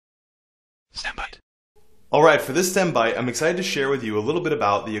STEM Bite. All right, for this STEM Bite, I'm excited to share with you a little bit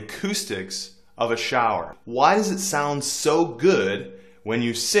about the acoustics of a shower. Why does it sound so good when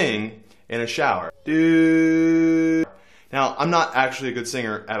you sing in a shower? Now, I'm not actually a good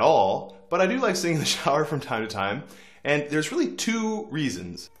singer at all, but I do like singing in the shower from time to time. And there's really two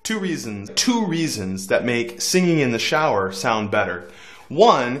reasons that make singing in the shower sound better.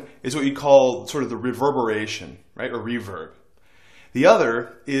 One is what you call sort of the reverberation, right, or reverb. The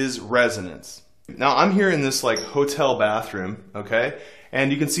other is resonance. Now I'm here in this like hotel bathroom, okay?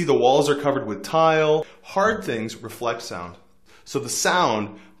 And you can see the walls are covered with tile. Hard things reflect sound. So the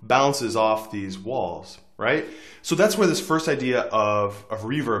sound bounces off these walls, right? So that's where this first idea of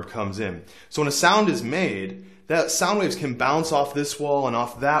reverb comes in. So when a sound is made, that sound waves can bounce off this wall and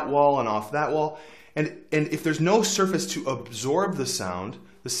off that wall and off that wall. And if there's no surface to absorb the sound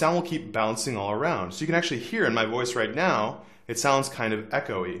will keep bouncing all around. So you can actually hear in my voice right now, it sounds kind of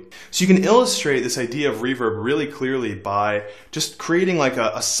echoey. So you can illustrate this idea of reverb really clearly by just creating like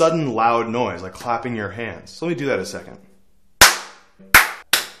a sudden loud noise, like clapping your hands. So let me do that a second.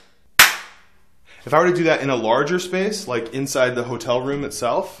 If I were to do that in a larger space, like inside the hotel room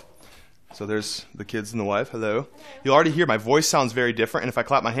itself, so there's the kids and the wife, hello. You'll already hear my voice sounds very different, and if I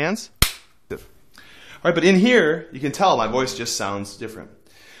clap my hands, all right, but in here, you can tell my voice just sounds different.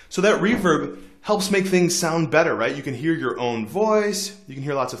 So that reverb helps make things sound better, right? You can hear your own voice, you can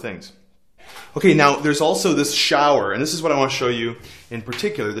hear lots of things. Okay, now there's also this shower, and this is what I want to show you in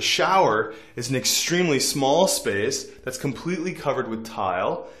particular. The shower is an extremely small space that's completely covered with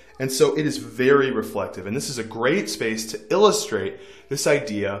tile, and so it is very reflective. And this is a great space to illustrate this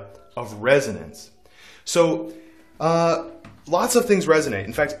idea of resonance. So, lots of things resonate.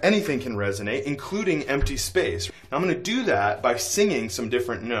 In fact, anything can resonate, including empty space. Now I'm going to do that by singing some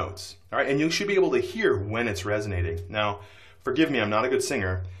different notes. All right, and you should be able to hear when it's resonating. Now, forgive me, I'm not a good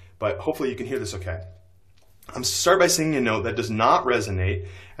singer, but hopefully you can hear this okay. I'm going to start by singing a note that does not resonate,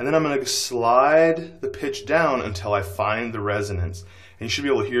 and then I'm going to slide the pitch down until I find the resonance. And you should be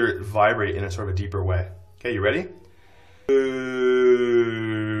able to hear it vibrate in a sort of a deeper way. Okay, you ready?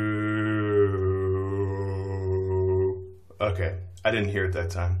 Okay, I didn't hear it that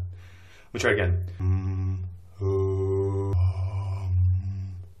time. Let me try again.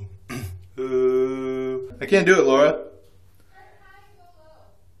 I can't do it, Laura.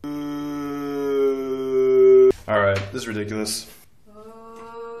 Alright, this is ridiculous.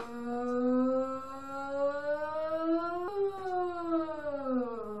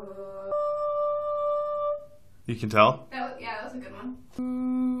 You can tell? Yeah, that was a good one.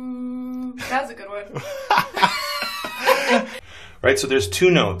 That was a good one. Right, so there's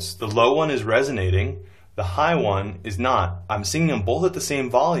two notes. The low one is resonating, the high one is not. I'm singing them both at the same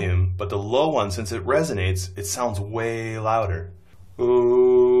volume, but the low one, since it resonates, it sounds way louder.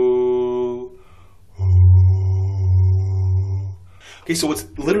 Ooh. Ooh. Okay, so what's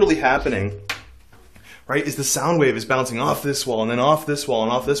literally happening, right, is the sound wave is bouncing off this wall and then off this wall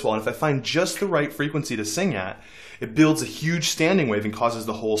and off this wall. And if I find just the right frequency to sing at, it builds a huge standing wave and causes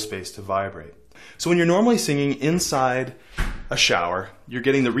the whole space to vibrate. So when you're normally singing inside a shower, you're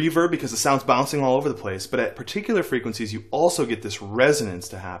getting the reverb because the sound's bouncing all over the place, but at particular frequencies you also get this resonance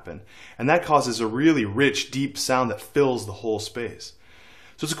to happen, and that causes a really rich, deep sound that fills the whole space.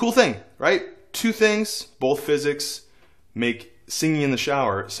 So it's a cool thing, right? Two things, both physics, make singing in the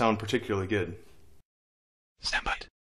shower sound particularly good. STEM Bite.